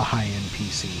a high-end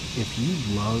PC. If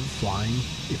you love flying,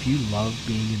 if you love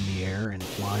being in the air and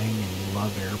flying and you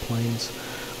love airplanes,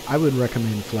 I would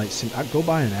recommend Flight Sim. Go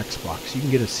buy an Xbox. You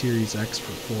can get a Series X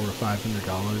for $400 or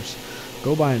 $500.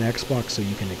 Go buy an Xbox so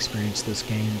you can experience this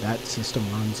game. That system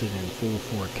runs it in full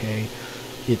 4K.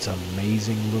 It's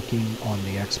amazing looking on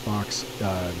the Xbox.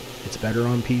 It's better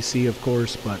on PC, of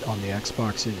course, but on the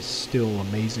Xbox it is still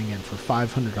amazing. And for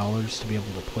 $500 to be able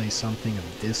to play something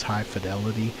of this high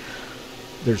fidelity,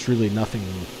 there's really nothing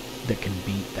that can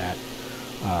beat that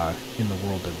in the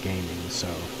world of gaming. So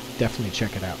definitely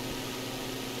check it out.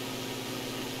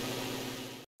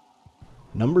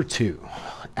 Number 2,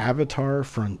 Avatar: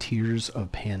 Frontiers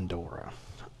of Pandora.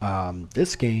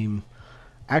 This game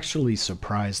actually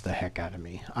surprised the heck out of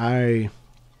me. I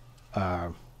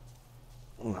don't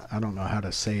know how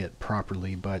to say it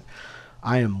properly, but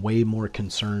I am way more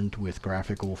concerned with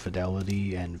graphical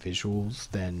fidelity and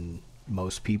visuals than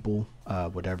most people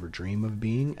would ever dream of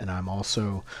being, and I'm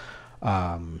also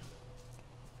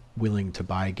willing to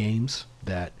buy games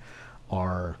that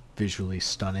are visually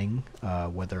stunning,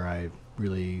 whether I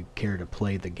really care to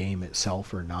play the game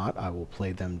itself or not. I will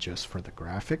play them just for the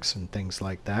graphics and things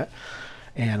like that.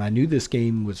 And I knew this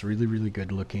game was really, really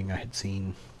good looking. I had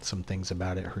seen some things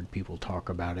about it, heard people talk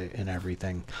about it and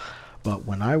everything. But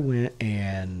when I went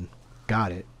and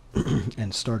got it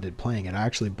and started playing it, I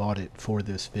actually bought it for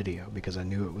this video because I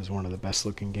knew it was one of the best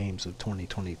looking games of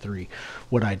 2023.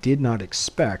 What I did not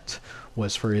expect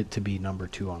was for it to be number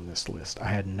 2 on this list. I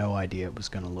had no idea it was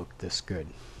going to look this good.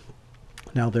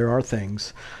 Now there are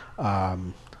things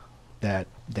um, that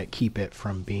keep it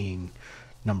from being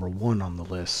number one on the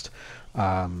list.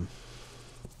 Um,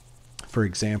 for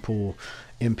example,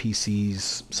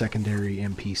 NPCs, secondary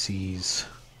NPCs,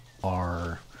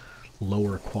 are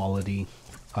lower quality.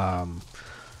 Um,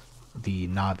 the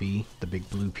Navi, the big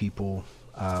blue people,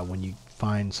 when you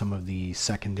find some of the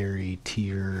secondary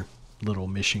tier little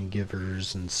mission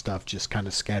givers and stuff just kind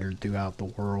of scattered throughout the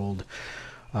world,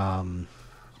 um,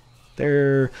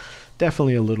 they're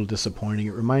definitely a little disappointing.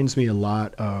 It reminds me a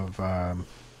lot of uh,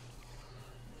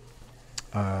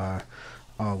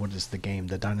 what is the game?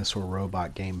 The dinosaur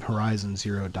robot game, Horizon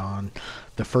Zero Dawn.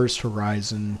 The first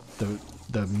Horizon,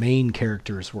 the main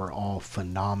characters were all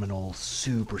phenomenal,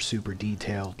 super super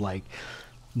detailed, like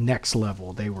next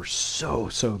level. They were so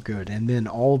good. And then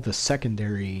all the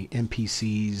secondary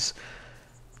NPCs,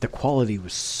 the quality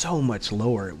was so much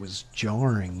lower. It was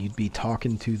jarring. You'd be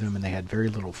talking to them and they had very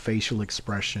little facial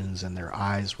expressions and their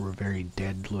eyes were very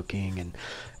dead looking, and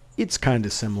it's kind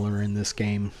of similar in this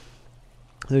game.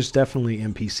 There's definitely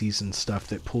NPCs and stuff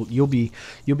that pull. You'll be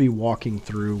walking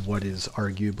through what is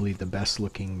arguably the best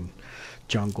looking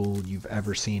jungle you've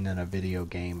ever seen in a video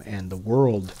game, and the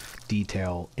world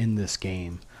detail in this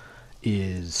game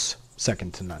is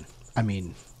second to none. I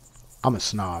mean, I'm a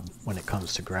snob when it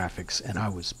comes to graphics, and I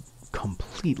was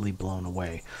completely blown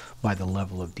away by the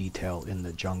level of detail in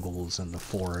the jungles and the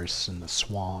forests and the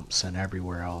swamps and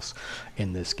everywhere else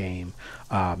in this game.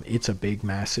 It's a big,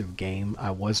 massive game.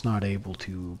 I was not able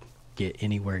to get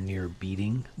anywhere near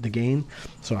beating the game,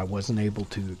 so I wasn't able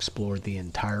to explore the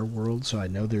entire world. So I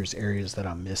know there's areas that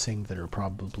I'm missing that are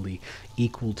probably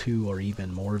equal to or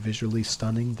even more visually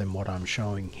stunning than what I'm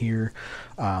showing here.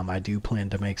 I do plan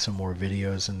to make some more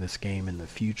videos in this game in the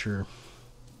future,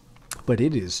 but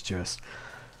it is just,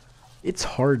 it's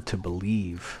hard to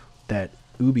believe that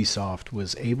Ubisoft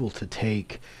was able to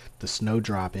take the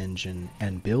Snowdrop engine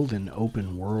and build an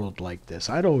open world like this.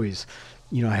 I'd always,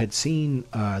 I had seen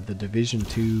the Division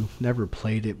 2, never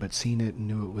played it, but seen it and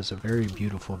knew it was a very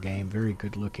beautiful game, very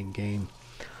good looking game.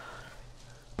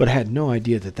 But I had no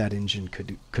idea that that engine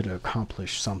could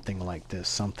accomplish something like this,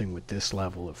 something with this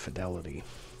level of fidelity.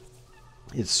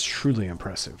 It's truly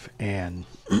impressive. And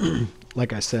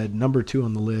like I said, number two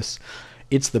on the list,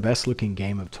 it's the best looking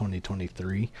game of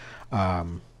 2023.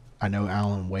 I know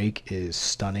Alan Wake is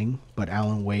stunning, but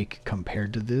Alan Wake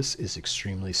compared to this is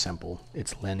extremely simple.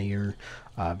 It's linear,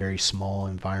 very small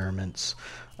environments,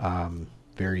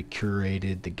 very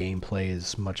curated. The gameplay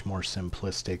is much more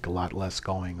simplistic, a lot less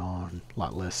going on, a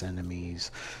lot less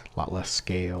enemies, a lot less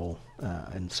scale,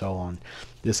 and so on.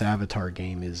 This Avatar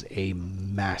game is a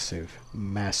massive,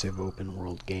 massive open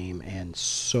world game, and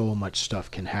so much stuff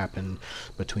can happen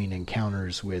between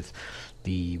encounters with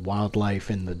the wildlife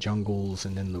in the jungles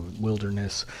and in the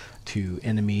wilderness to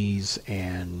enemies,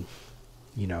 and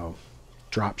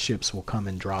drop ships will come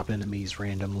and drop enemies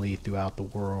randomly throughout the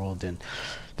world, and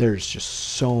there's just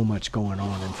so much going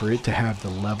on. And for it to have the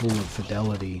level of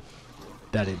fidelity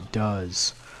that it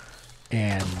does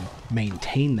and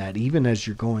maintain that even as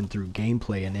you're going through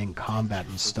gameplay and in combat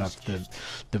and stuff, the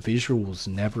visuals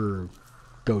never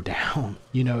go down.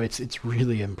 It's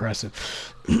really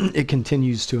impressive. It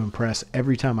continues to impress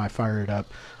every time I fire it up.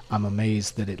 I'm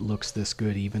amazed that it looks this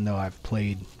good, even though I've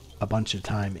played a bunch of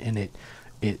time in it.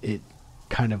 It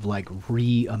kind of like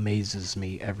re-amazes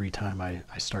me every time I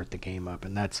start the game up,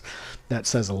 and that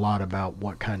says a lot about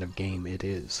what kind of game it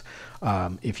is.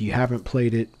 If you haven't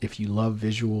played it, if you love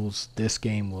visuals, this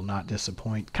game will not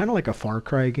disappoint. Kind of like a Far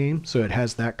Cry game, so it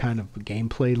has that kind of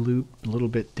gameplay loop, a little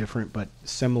bit different but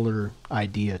similar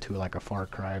idea to like a Far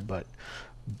Cry, but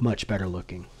much better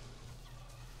looking.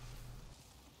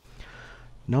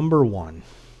 Number one,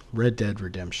 Red Dead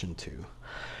Redemption 2.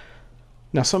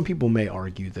 Now, some people may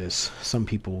argue this. Some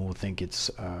people will think it's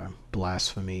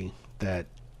blasphemy that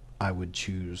I would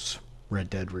choose Red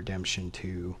Dead Redemption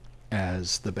 2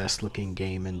 as the best looking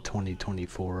game in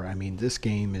 2024. I mean, this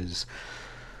game is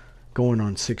going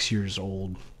on 6 years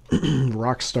old.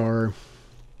 Rockstar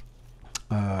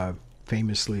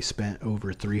famously spent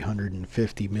over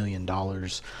 $350 million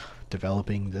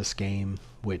developing this game,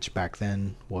 which back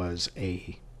then was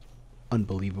a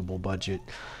unbelievable budget.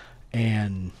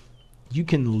 And you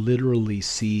can literally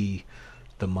see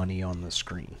the money on the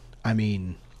screen. I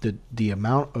mean, the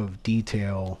amount of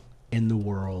detail in the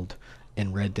world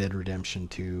in Red Dead Redemption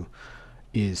 2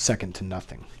 is second to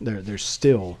nothing. There's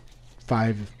still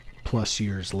 5+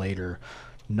 years later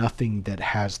nothing that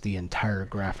has the entire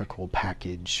graphical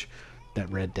package that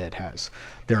Red Dead has.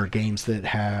 There are games that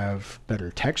have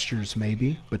better textures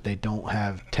maybe, but they don't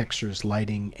have textures,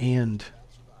 lighting, and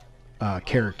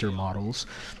character models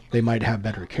They might have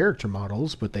better character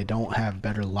models, but they don't have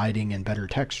better lighting and better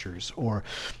textures. Or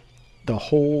the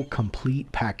whole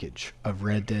complete package of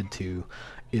Red Dead 2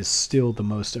 is still the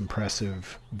most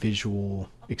impressive visual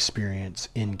experience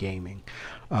in gaming.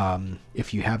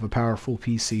 If you have a powerful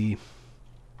PC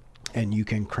and you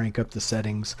can crank up the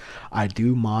settings, I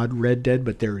do mod Red Dead,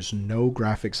 but there's no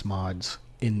graphics mods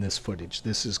in this footage.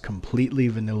 This is completely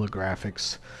vanilla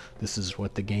graphics. This is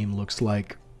what the game looks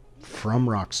like from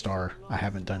Rockstar. I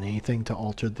haven't done anything to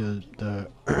alter the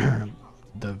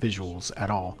the visuals at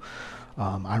all.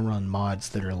 I run mods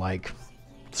that are like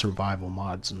survival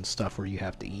mods and stuff where you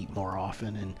have to eat more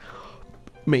often and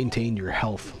maintain your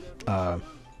health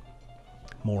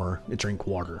more, drink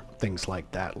water, things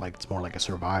like that. Like it's more like a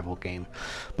survival game,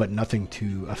 but nothing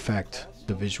to affect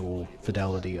the visual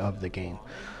fidelity of the game.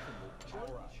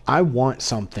 I want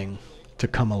something to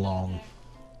come along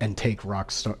and take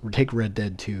Red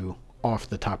Dead 2 off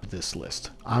the top of this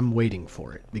list. I'm waiting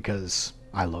for it because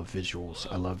I love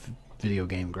visuals. I love video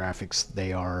game graphics.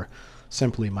 They are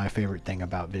simply my favorite thing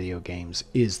about video games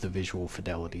is the visual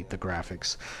fidelity, the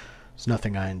graphics. There's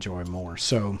nothing I enjoy more.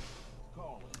 So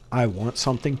I want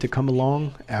something to come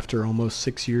along after almost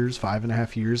 6 years,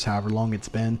 5.5 years, however long it's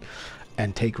been,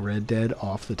 and take Red Dead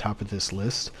off the top of this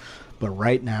list. But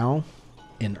right now,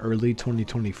 in early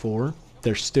 2024,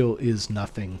 there still is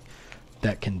nothing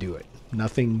that can do it.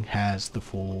 Nothing has the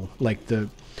full, like the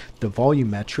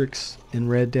volumetrics in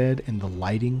Red Dead and the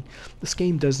lighting. This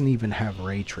game doesn't even have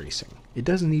ray tracing. It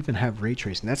doesn't even have ray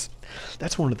tracing.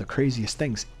 That's one of the craziest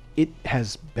things. It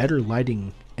has better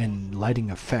lighting and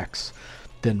lighting effects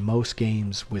than most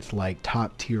games with like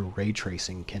top tier ray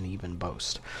tracing can even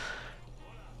boast.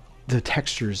 The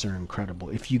textures are incredible.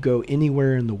 If you go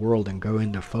anywhere in the world and go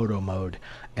into photo mode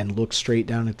and look straight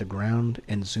down at the ground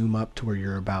and zoom up to where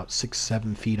you're about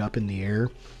 6-7 feet up in the air,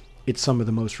 it's some of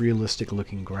the most realistic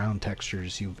looking ground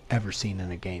textures you've ever seen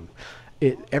in a game.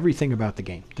 Everything about the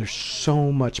game. There's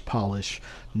so much polish.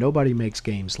 Nobody makes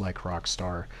games like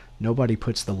Rockstar. Nobody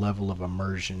puts the level of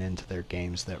immersion into their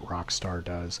games that Rockstar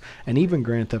does. And even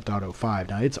Grand Theft Auto 5,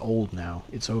 now it's old now.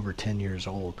 It's over 10 years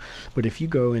old. But if you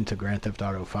go into Grand Theft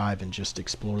Auto 5 and just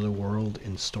explore the world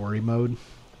in story mode,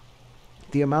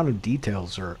 the amount of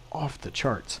details are off the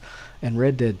charts. And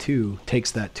Red Dead 2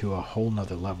 takes that to a whole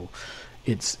nother level.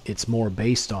 It's more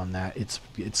based on that.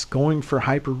 It's going for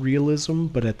hyper realism,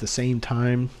 but at the same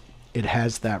time, it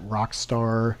has that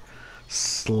Rockstar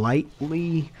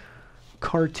slightly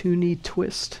cartoony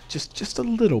twist, just a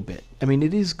little bit. I mean,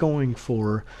 it is going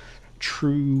for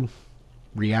true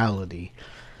reality,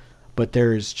 but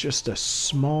there is just a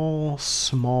small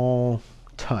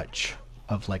touch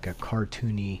of like a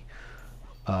cartoony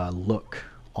look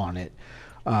on it.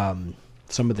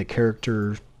 Some of the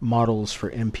character models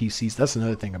for NPCs, that's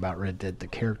another thing about Red Dead. The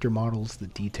character models, the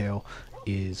detail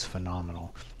is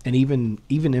phenomenal. And even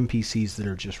NPCs that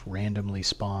are just randomly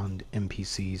spawned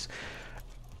NPCs,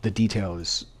 the detail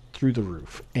is through the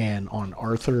roof. And on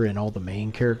Arthur and all the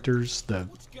main characters, the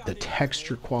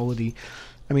texture quality,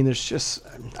 I mean, there's just,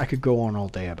 I could go on all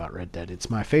day about Red Dead. It's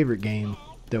my favorite game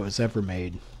that was ever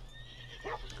made.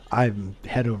 I'm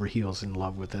head over heels in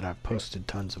love with it. I've posted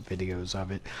tons of videos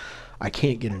of it. I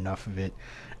can't get enough of it.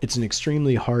 It's an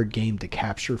extremely hard game to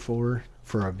capture for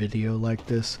a video like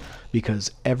this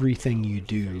because everything you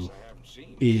do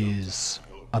is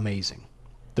amazing.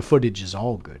 The footage is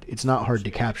all good. It's not hard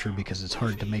to capture because it's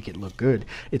hard to make it look good.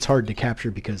 It's hard to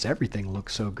capture because everything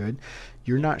looks so good.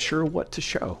 You're not sure what to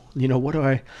show. You know, what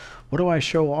do I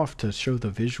show off to show the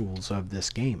visuals of this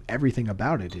game? Everything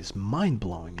about it is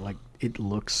mind-blowing. Like, it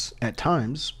looks at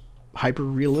times hyper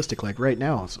realistic. Like right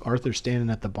now, it's Arthur standing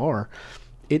at the bar.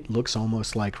 It looks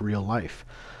almost like real life.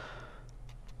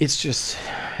 It's just,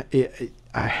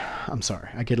 I'm sorry,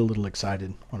 I get a little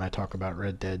excited when I talk about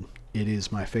Red Dead. It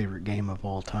is my favorite game of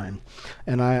all time,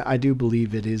 and I do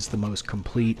believe it is the most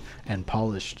complete and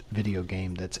polished video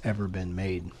game that's ever been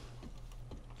made.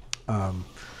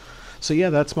 So yeah,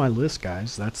 that's my list,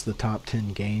 guys. That's the top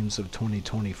 10 games of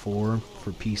 2024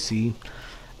 for PC.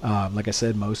 Like I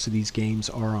said, most of these games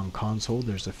are on console.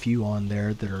 There's a few on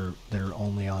there that are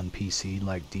only on PC,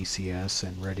 like DCS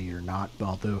and Ready or Not.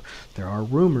 Although there are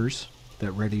rumors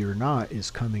that Ready or Not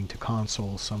is coming to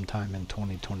console sometime in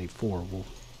 2024. We'll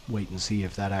wait and see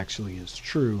if that actually is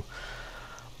true.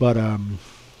 But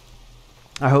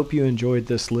I hope you enjoyed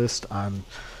this list. I'm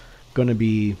going to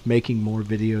be making more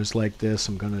videos like this.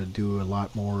 I'm going to do a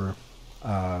lot more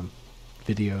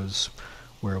videos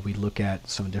where we look at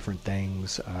some different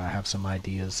things, have some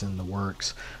ideas in the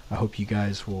works. I hope you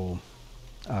guys will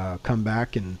come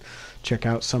back and check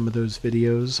out some of those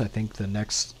videos. I think the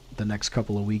next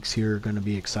couple of weeks here are going to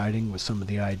be exciting with some of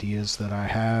the ideas that I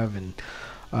have, and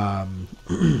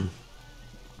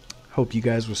hope you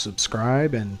guys will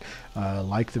subscribe and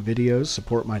like the videos,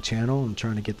 support my channel. I'm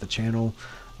trying to get the channel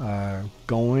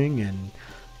going and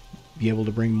be able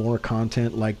to bring more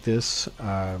content like this,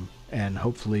 and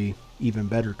hopefully even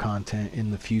better content in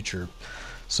the future.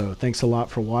 So thanks a lot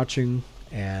for watching,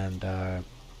 and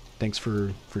thanks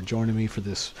for joining me for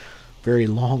this very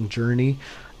long journey,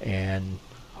 and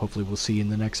hopefully we'll see you in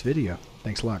the next video.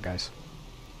 Thanks a lot, guys.